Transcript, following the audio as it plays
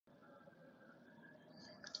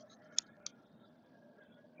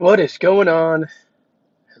What is going on?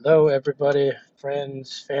 Hello, everybody,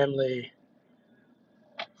 friends, family,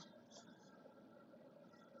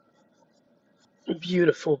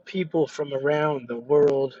 beautiful people from around the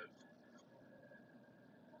world.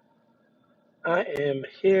 I am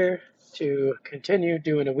here to continue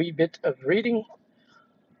doing a wee bit of reading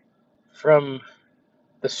from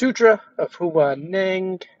the Sutra of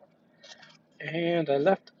Hui-Neng, and I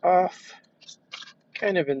left off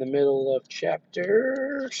kind of in the middle of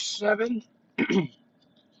chapter 7.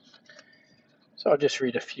 So I'll just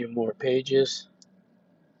read a few more pages.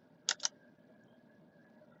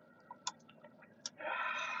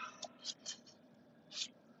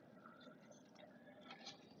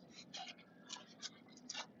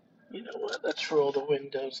 You know what? Let's roll the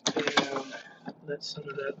windows down. Let some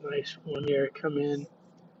of that nice warm air come in.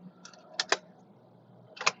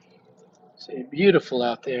 See, beautiful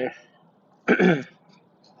out there.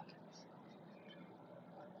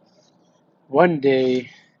 One day,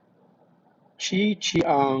 Chi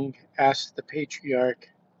asked the patriarch,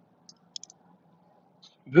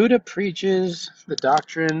 Buddha preaches the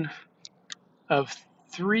doctrine of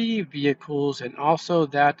three vehicles and also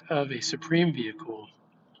that of a supreme vehicle.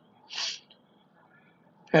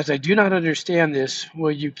 As I do not understand this,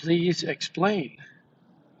 will you please explain?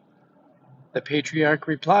 The patriarch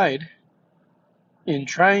replied, in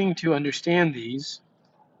trying to understand these,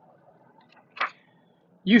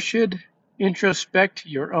 you should introspect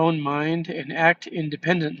your own mind and act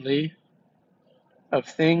independently of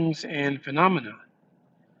things and phenomena.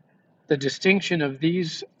 The distinction of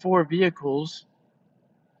these four vehicles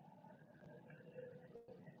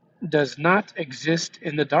does not exist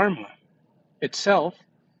in the Dharma itself,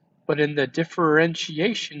 but in the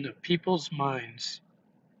differentiation of people's minds.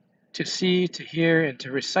 To see, to hear, and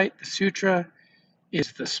to recite the Sutra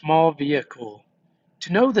is the small vehicle.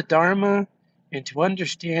 To know the Dharma and to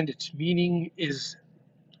understand its meaning is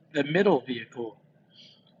the middle vehicle.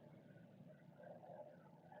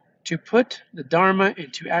 To put the Dharma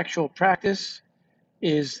into actual practice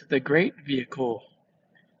is the great vehicle.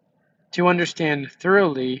 To understand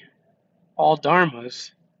thoroughly all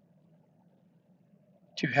dharmas,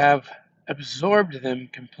 to have absorbed them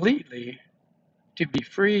completely, to be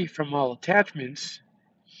free from all attachments,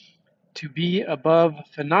 to be above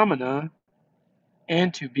phenomena,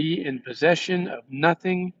 and to be in possession of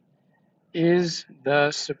nothing is the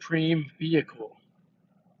supreme vehicle.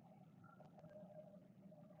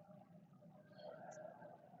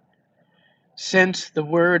 Since the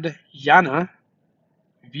word yana,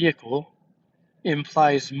 vehicle,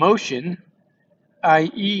 implies motion,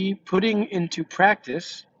 i.e., putting into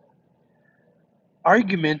practice,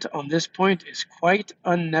 argument on this point is quite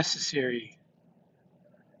unnecessary.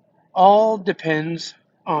 All depends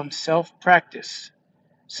on self-practice,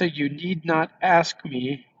 so you need not ask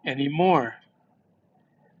me any more.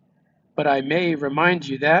 But I may remind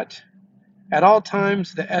you that, at all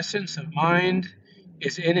times, the essence of mind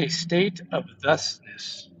is in a state of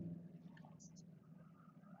thusness.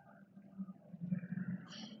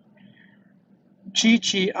 Chi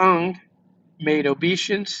made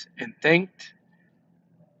obeisance and thanked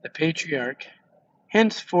the patriarch.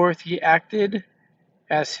 Henceforth he acted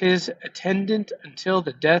as his attendant until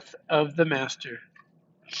the death of the master.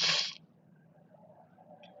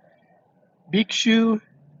 Bhikshu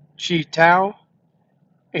Chi Tao,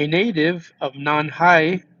 a native of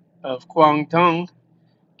Nanhai of Guangdong,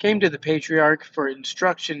 came to the patriarch for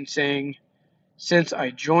instruction, saying, Since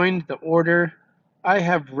I joined the order, I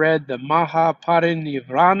have read the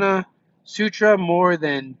Mahaparinirvana Sutra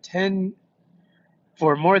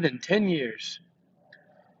for more than 10 years,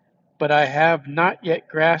 but I have not yet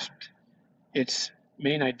grasped its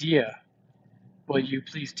main idea. Will you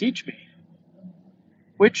please teach me?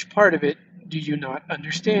 Which part of it do you not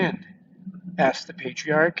understand? Asked the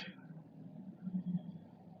patriarch.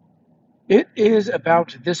 It is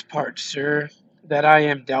about this part, sir, that I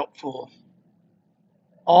am doubtful.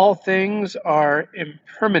 All things are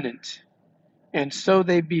impermanent, and so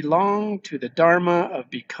they belong to the Dharma of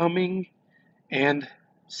becoming and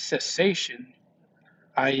cessation,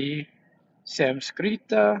 i.e.,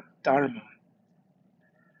 Samskrita Dharma.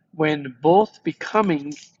 When both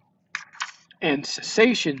becoming and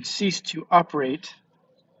cessation cease to operate,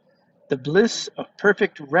 the bliss of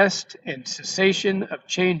perfect rest and cessation of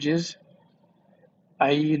changes,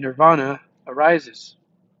 i.e., nirvana, arises.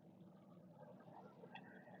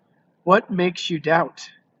 What makes you doubt?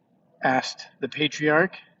 Asked the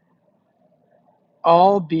patriarch.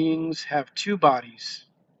 All beings have two bodies,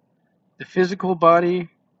 the physical body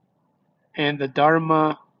and the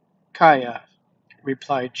Dharma Kaya,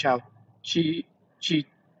 replied Chi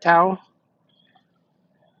Tao.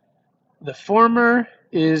 The former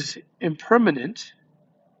is impermanent,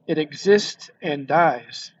 it exists and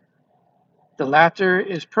dies. The latter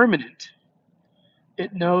is permanent,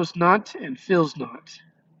 it knows not and feels not.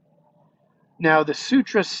 Now the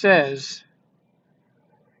Sutra says,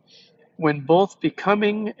 when both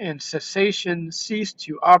becoming and cessation cease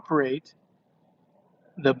to operate,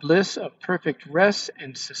 the bliss of perfect rest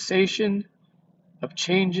and cessation of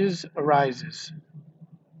changes arises.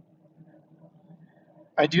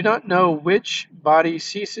 I do not know which body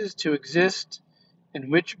ceases to exist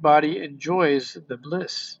and which body enjoys the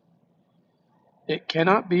bliss. It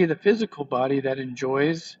cannot be the physical body that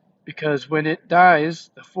enjoys, because when it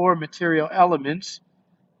dies, the four material elements,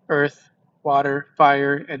 earth, water,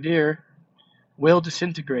 fire, and air, will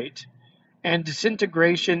disintegrate, and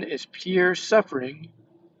disintegration is pure suffering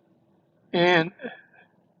and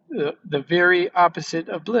the very opposite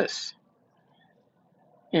of bliss.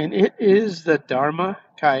 And it is the Dharma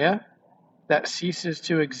Kaya that ceases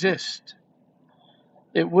to exist.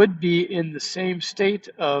 It would be in the same state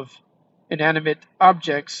of inanimate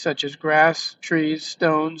objects such as grass, trees,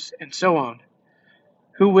 stones, and so on.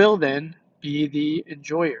 Who will then be the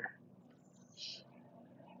enjoyer?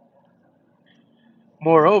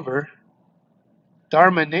 Moreover,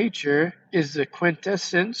 Dharma nature is the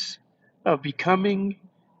quintessence of becoming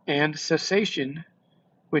and cessation,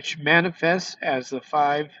 which manifests as the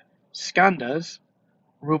five skandhas,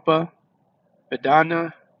 rupa,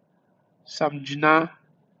 vedana, samjna,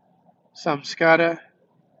 samskara,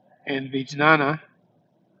 and vijnana.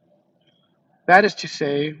 That is to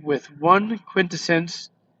say, with one quintessence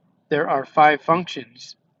there are five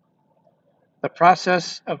functions. The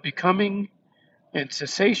process of becoming and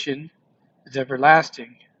cessation is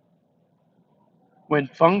everlasting. When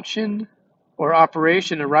function or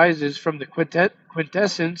operation arises from the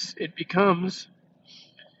quintessence, it becomes.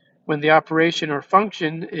 When the operation or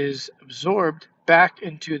function is absorbed back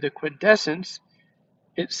into the quintessence,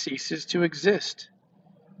 it ceases to exist.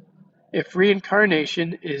 If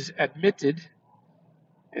reincarnation is admitted,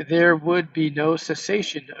 there would be no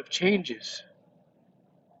cessation of changes.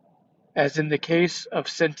 As in the case of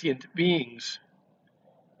sentient beings,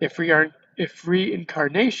 if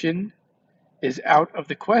reincarnation is out of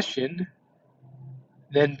the question,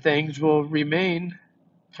 then things will remain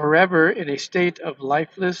forever in a state of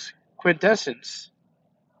lifeless quintessence,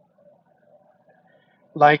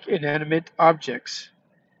 like inanimate objects.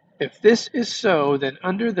 If this is so, then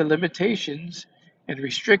under the limitations and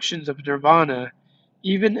restrictions of nirvana,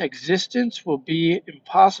 even existence will be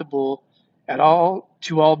impossible at all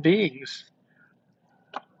to all beings.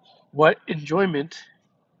 What enjoyment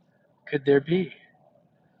could there be?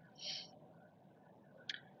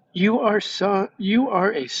 You are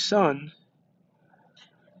a son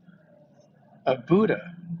of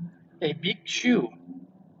Buddha, a bhikshu,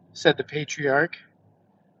 said the patriarch.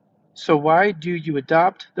 So why do you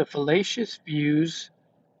adopt the fallacious views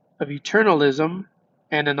of eternalism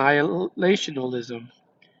and annihilationism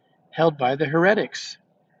held by the heretics,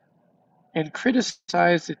 and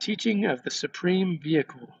criticize the teaching of the Supreme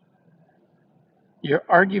Vehicle? Your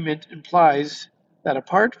argument implies that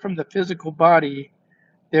apart from the physical body,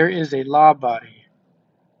 there is a law body,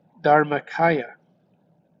 Dharmakaya,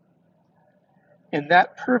 and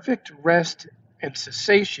that perfect rest and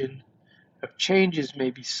cessation of changes may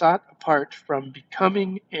be sought apart from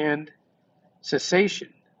becoming and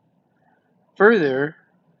cessation. Further,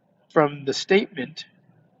 from the statement,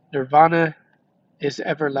 nirvana is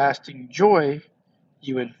everlasting joy,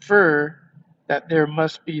 you infer that there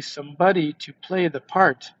must be somebody to play the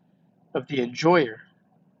part of the enjoyer.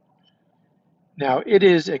 Now, it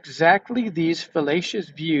is exactly these fallacious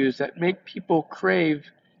views that make people crave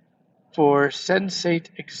for sensate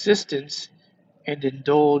existence and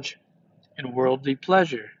indulge in worldly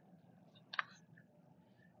pleasure.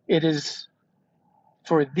 It is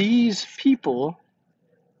for these people,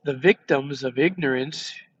 the victims of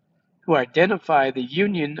ignorance, who identify the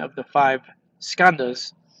union of the five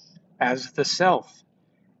skandhas as the self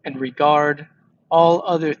and regard all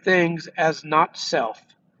other things as not self,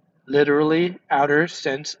 literally outer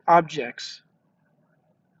sense objects.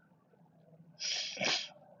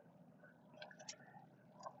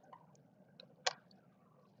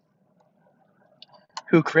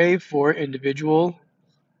 Who crave for individual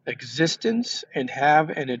existence and have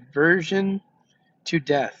an aversion to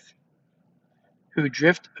death, who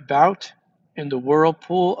drift about in the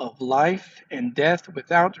whirlpool of life and death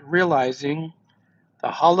without realizing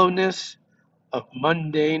the hollowness of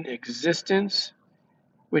mundane existence,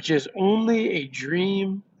 which is only a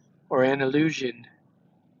dream or an illusion,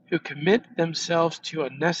 who commit themselves to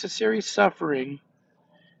unnecessary suffering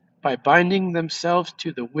by binding themselves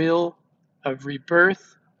to the will of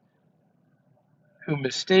rebirth who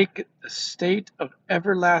mistake the state of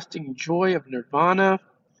everlasting joy of nirvana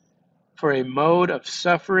for a mode of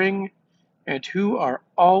suffering and who are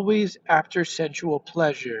always after sensual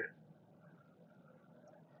pleasure.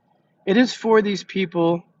 It is for these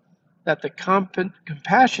people that the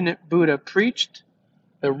compassionate Buddha preached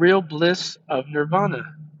the real bliss of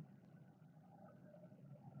nirvana.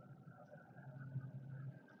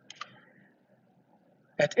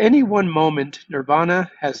 At any one moment,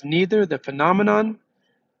 nirvana has neither the phenomenon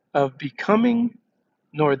of becoming,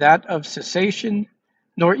 nor that of cessation,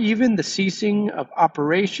 nor even the ceasing of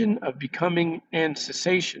operation of becoming and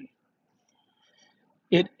cessation.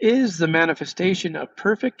 It is the manifestation of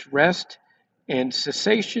perfect rest and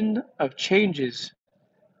cessation of changes,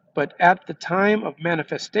 but at the time of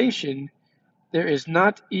manifestation, there is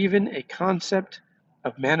not even a concept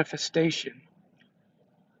of manifestation.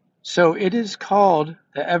 So it is called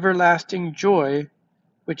the everlasting joy,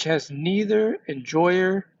 which has neither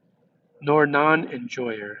enjoyer nor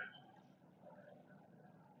non-enjoyer.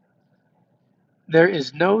 There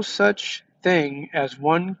is no such thing as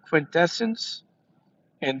one quintessence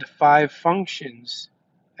and 5 functions,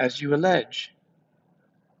 as you allege.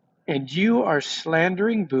 And you are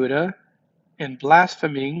slandering Buddha and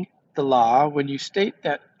blaspheming the law when you state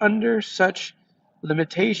that under such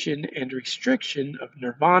limitation and restriction of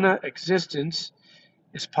nirvana existence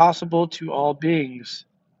is possible to all beings.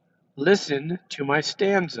 Listen to my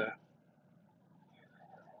stanza.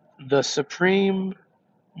 The supreme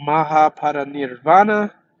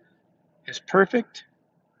Mahaparinirvana is perfect,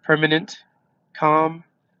 permanent, calm,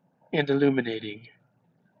 and illuminating.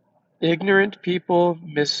 Ignorant people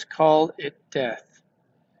miscall it death,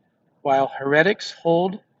 while heretics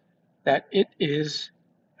hold that it is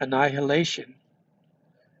annihilation.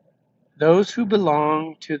 Those who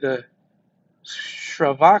belong to the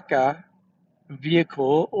Shravaka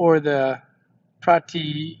vehicle or the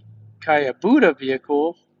Pratikaya Buddha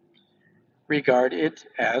vehicle regard it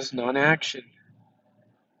as non-action.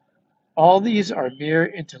 All these are mere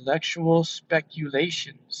intellectual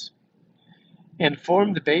speculations and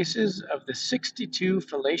form the basis of the 62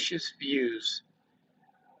 fallacious views.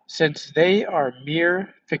 Since they are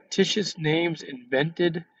mere fictitious names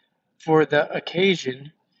invented for the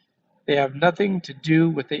occasion, they have nothing to do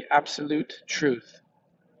with the absolute truth.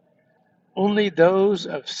 Only those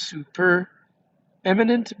of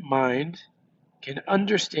super-eminent mind can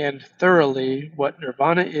understand thoroughly what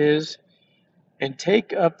nirvana is and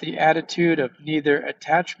take up the attitude of neither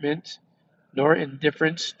attachment nor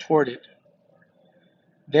indifference toward it.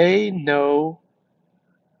 They know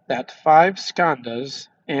that 5 skandhas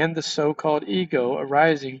and the so-called ego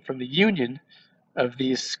arising from the union of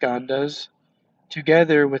these skandhas,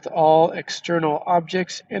 together with all external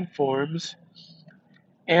objects and forms,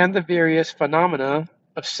 and the various phenomena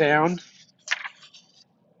of sound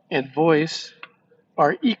and voice,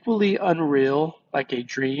 are equally unreal, like a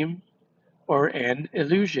dream or an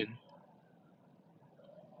illusion.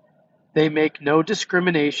 They make no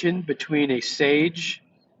discrimination between a sage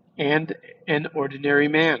and an ordinary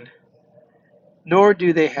man, nor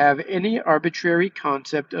do they have any arbitrary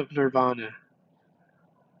concept of nirvana.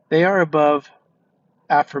 They are above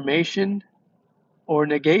affirmation or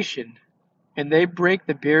negation, and they break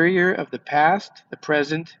the barrier of the past, the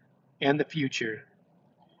present, and the future.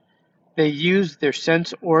 They use their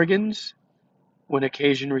sense organs when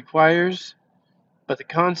occasion requires, but the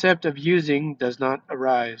concept of using does not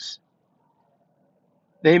arise.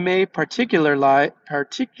 They may particularize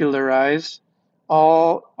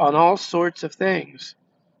on all sorts of things,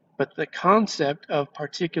 but the concept of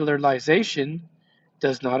particularization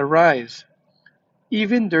does not arise,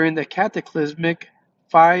 even during the cataclysmic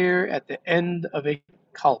fire at the end of a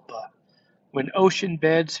kalpa, when ocean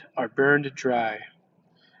beds are burned dry,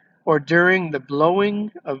 or during the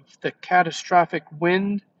blowing of the catastrophic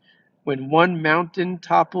wind when one mountain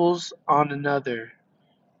topples on another.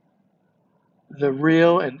 The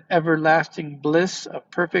real and everlasting bliss of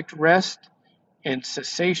perfect rest and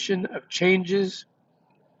cessation of changes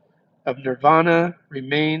of nirvana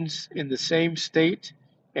remains in the same state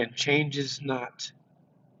and changes not.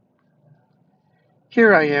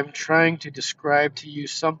 Here I am trying to describe to you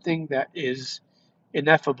something that is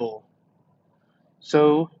ineffable,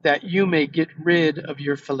 so that you may get rid of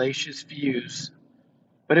your fallacious views.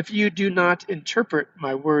 But if you do not interpret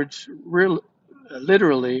my words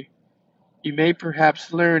literally, you may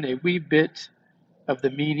perhaps learn a wee bit of the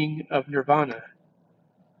meaning of nirvana.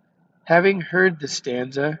 Having heard the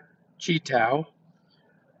stanza, Chitao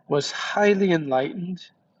was highly enlightened.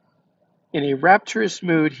 In a rapturous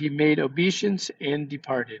mood, he made obeisance and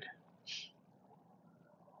departed.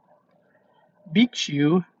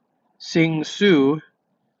 Bhikshu Singh Su,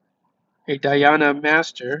 a dhyana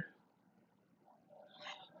master,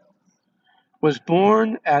 was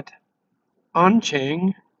born at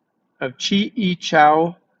Anchang of Chi I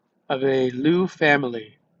Chow of a Lu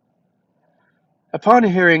family. Upon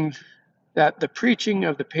hearing that the preaching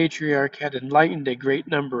of the patriarch had enlightened a great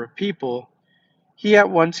number of people, he at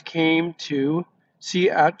once came to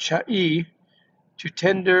Siat Chai to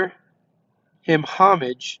tender him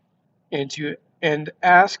homage and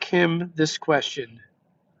ask him this question: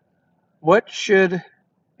 what should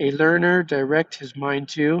a learner direct his mind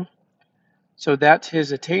to, so that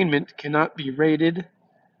his attainment cannot be rated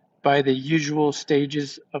by the usual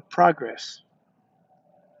stages of progress?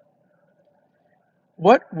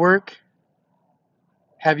 What work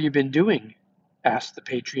have you been doing? Asked the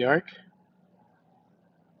patriarch.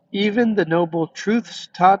 Even the noble truths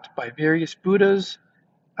taught by various Buddhas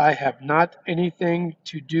I have not anything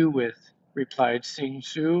to do with, replied Sing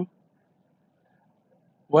Su.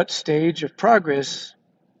 What stage of progress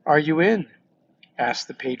are you in? Asked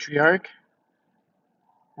the patriarch.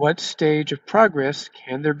 What stage of progress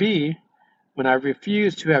can there be when I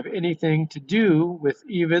refuse to have anything to do with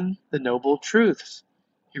even the noble truths?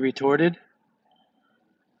 He retorted.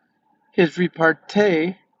 His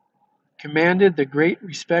repartee commanded the great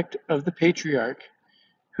respect of the patriarch,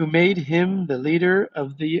 who made him the leader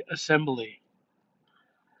of the assembly.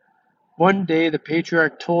 One day the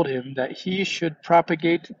patriarch told him that he should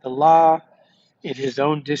propagate the law in his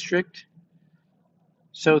own district,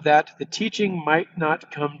 so that the teaching might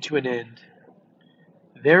not come to an end.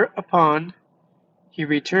 Thereupon he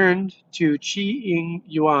returned to Chi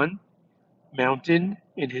Yuan mountain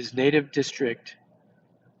in his native district.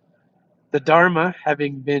 The Dharma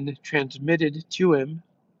having been transmitted to him,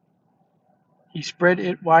 he spread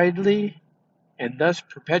it widely and thus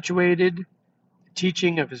perpetuated the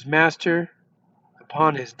teaching of his master.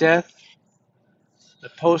 Upon his death, the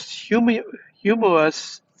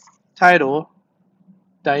posthumous title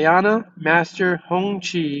Dhyana Master Hong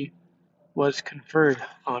Chi was conferred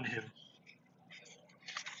on him.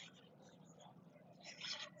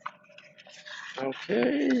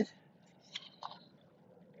 Okay,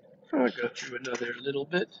 I'll go through another little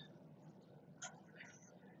bit.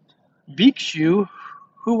 Bhikshu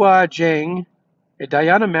Hui-Neng, a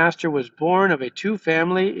dhyana master, was born of a Tu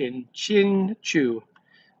family in Chinchu.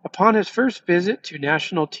 Upon his first visit to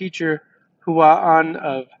national teacher Huan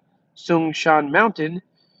of Sungshan Mountain,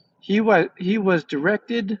 he was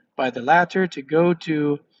directed by the latter to go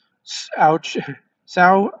to Sao Chi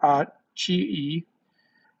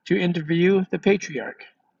to interview the patriarch.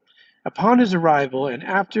 Upon his arrival, and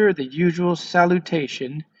after the usual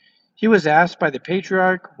salutation, he was asked by the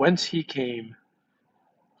patriarch whence he came.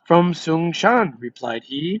 From Sungshan, replied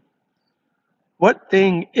he. What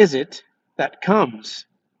thing is it that comes?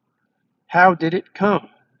 How did it come?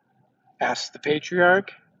 Asked the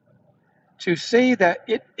patriarch. To say that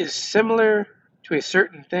it is similar to a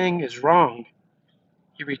certain thing is wrong,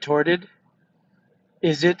 he retorted.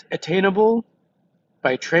 Is it attainable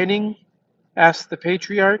by training? Asked the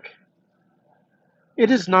patriarch. It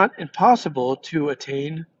is not impossible to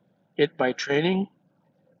attain it by training,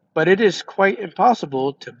 but it is quite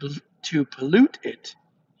impossible to pollute it,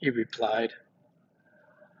 he replied.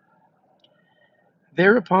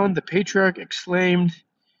 Thereupon the patriarch exclaimed,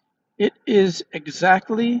 It is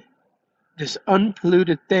exactly this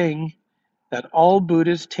unpolluted thing that all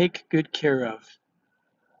Buddhas take good care of.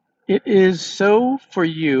 It is so for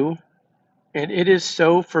you, and it is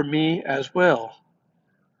so for me as well.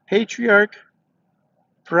 Patriarch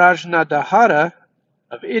Prajnadhara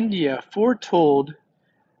of India foretold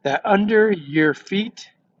that under your feet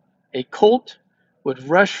a colt would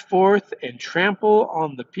rush forth and trample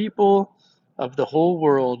on the people of the whole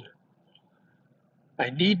world. I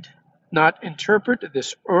need not interpret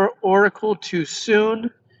this oracle too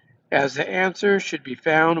soon, as the answer should be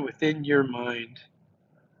found within your mind.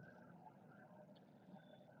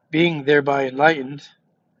 Being thereby enlightened,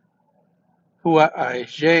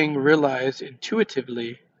 Hui-Neng realized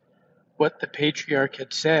intuitively what the patriarch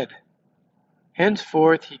had said.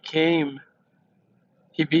 Henceforth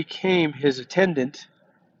he became his attendant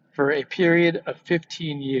for a period of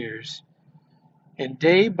 15 years, and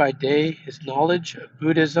day by day his knowledge of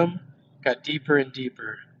Buddhism got deeper and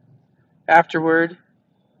deeper. Afterward,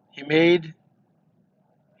 he made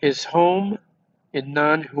his home in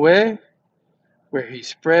Nanhue, where he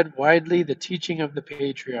spread widely the teaching of the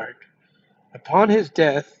patriarch. Upon his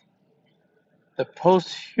death, the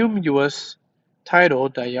posthumous title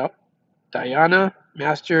Dhyana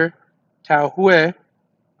Master Tao Hui,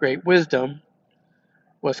 Great Wisdom,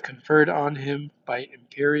 was conferred on him by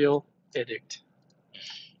imperial edict.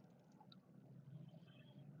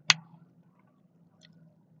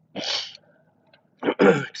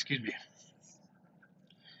 Excuse me.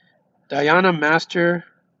 Dhyana Master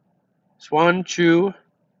Xuan Chu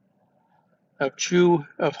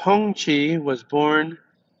of Hongqi was born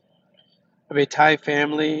of a Thai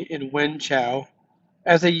family in Wenchao.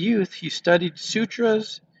 As a youth, he studied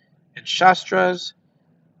sutras and shastras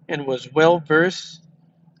and was well versed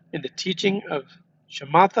in the teaching of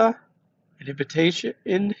shamatha,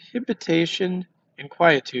 inhibition and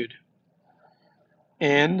quietude,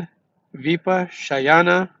 and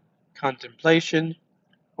vipassana, contemplation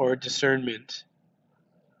or discernment,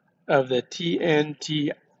 of the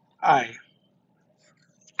TNTI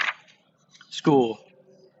school.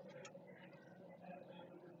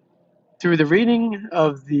 Through the reading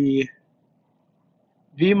of the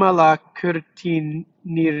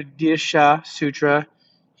Vimalakirtinirdirsha Sutra,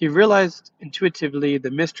 he realized intuitively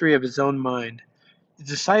the mystery of his own mind. The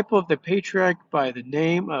disciple of the patriarch by the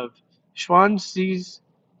name of Xuanzi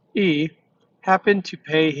happened to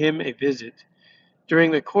pay him a visit.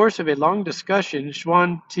 During the course of a long discussion,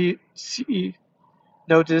 Xuanzi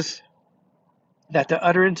noticed that the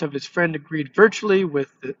utterance of his friend agreed virtually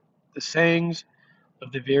with the sayings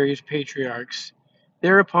of the various patriarchs.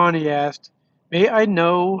 Thereupon he asked, "May I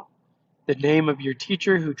know the name of your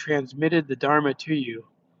teacher who transmitted the Dharma to you?"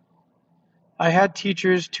 "I had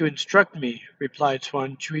teachers to instruct me," replied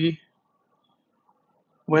Xuan Chui.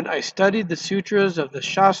 "When I studied the sutras of the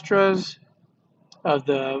Shastras of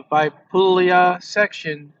the Vaipulya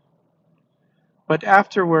section, but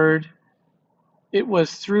afterward it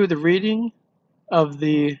was through the reading of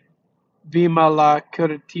the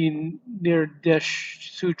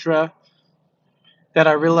Vimalakirtinirdish Sutra that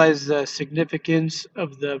I realized the significance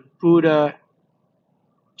of the Buddha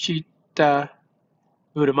Chitta,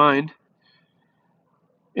 Buddha mind,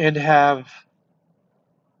 and have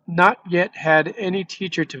not yet had any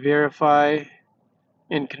teacher to verify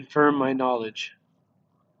and confirm my knowledge."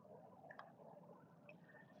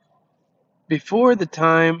 Before the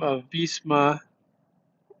time of Bhisma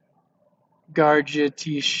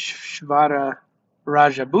Garjitishvara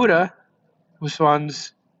Raja Buddha,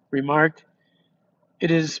 Huswan's remarked,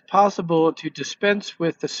 "It is possible to dispense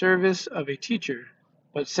with the service of a teacher,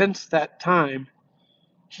 but since that time,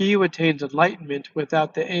 he who attains enlightenment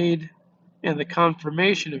without the aid and the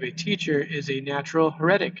confirmation of a teacher is a natural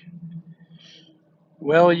heretic."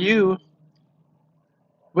 Will you,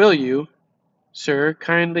 sir,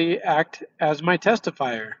 kindly act as my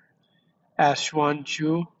testifier?" asked Xuan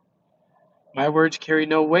Chu. "My words carry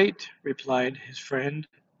no weight," replied his friend.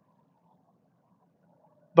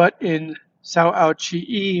 "But in Sao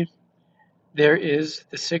Chi there is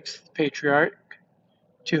the sixth patriarch,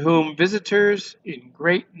 to whom visitors in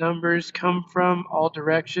great numbers come from all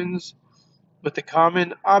directions with the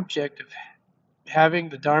common object of having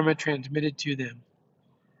the Dharma transmitted to them.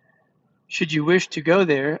 Should you wish to go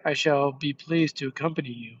there, I shall be pleased to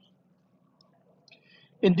accompany you."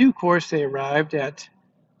 In due course they arrived at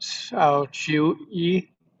Sao Chiu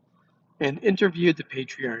and interviewed the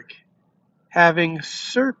patriarch. Having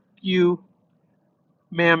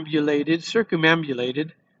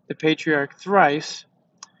circumambulated the patriarch thrice,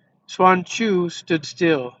 Xuan Chu stood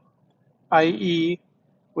still, i.e.,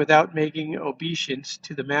 without making obeisance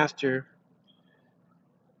to the master,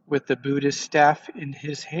 with the Buddhist staff in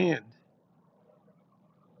his hand.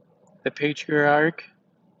 The patriarch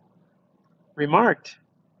remarked,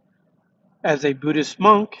 "As a Buddhist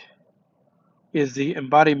monk is the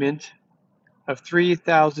embodiment of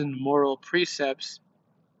 3,000 moral precepts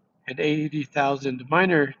and 80,000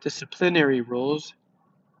 minor disciplinary rules,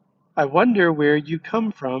 I wonder where you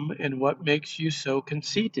come from and what makes you so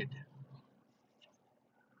conceited."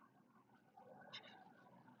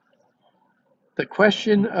 "The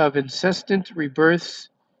question of incessant rebirths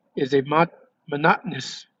is a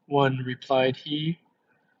monotonous one," replied he,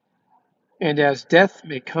 "and as death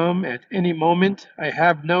may come at any moment, I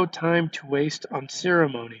have no time to waste on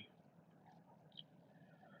ceremony.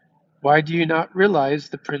 Why do you not realize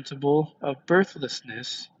the principle of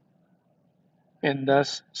birthlessness, and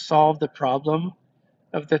thus solve the problem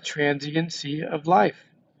of the transiency of life?"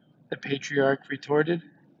 the patriarch retorted.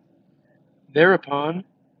 Thereupon,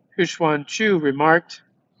 Huishuan Chu remarked,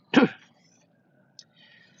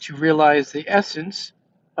 "To realize the essence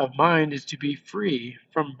of mind is to be free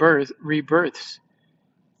from rebirths,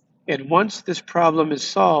 and once this problem is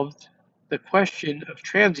solved, the question of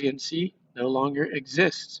transiency no longer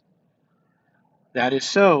exists." "That is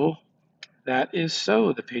so, that is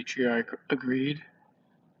so," the patriarch agreed.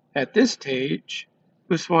 At this stage,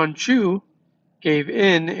 Huishuan Chu gave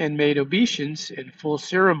in and made obeisance in full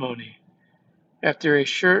ceremony. After a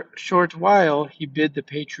short while, he bid the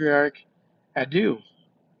patriarch adieu.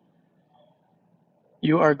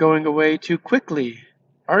 You are going away too quickly,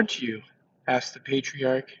 aren't you? Asked the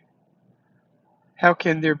patriarch. How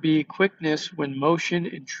can there be quickness when motion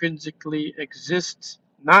intrinsically exists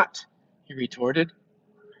not? He retorted.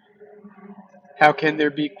 How can there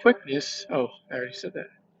be quickness? Oh, I already said that.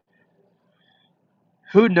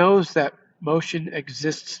 Who knows that motion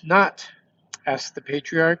exists not? Asked the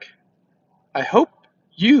patriarch. I hope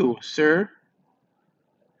you, sir,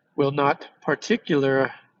 will not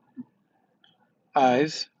particularize,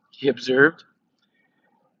 he observed.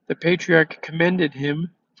 The patriarch commended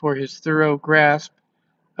him for his thorough grasp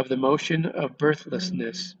of the motion of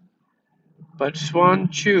birthlessness. But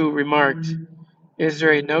Xuan Chu remarked, Is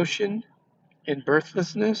there a notion in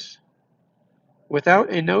birthlessness?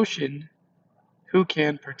 Without a notion, who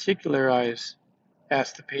can particularize?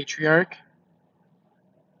 Asked the patriarch.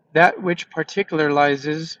 That which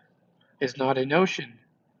particularizes is not a notion,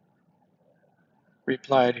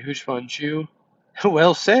 replied Hushwan-Chu.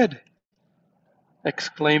 Well said,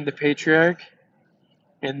 exclaimed the patriarch,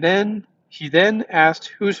 and then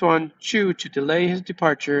asked Hushwan-Chu to delay his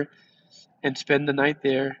departure and spend the night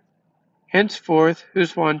there. Henceforth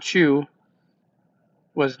Hushwan-Chu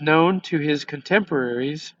was known to his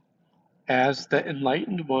contemporaries as the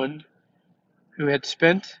enlightened one who had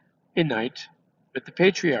spent a night with the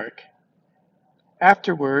patriarch.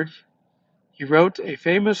 Afterward, he wrote a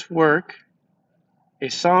famous work, a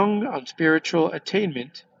song on spiritual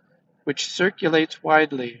attainment, which circulates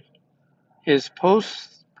widely. His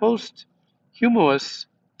posthumous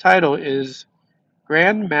title is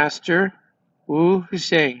Grand Master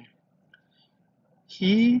Wu-Hsing,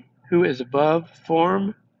 he who is above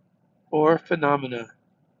form or phenomena,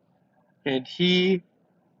 and he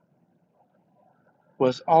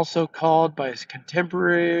was also called by his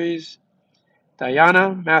contemporaries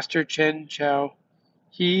Dhyana Master Chen Chao,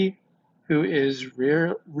 he who is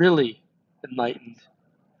really enlightened.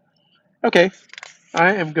 Okay,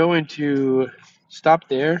 I am going to stop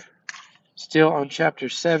there. Still on chapter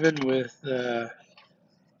 7 with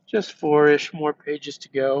just 4-ish more pages to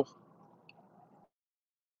go.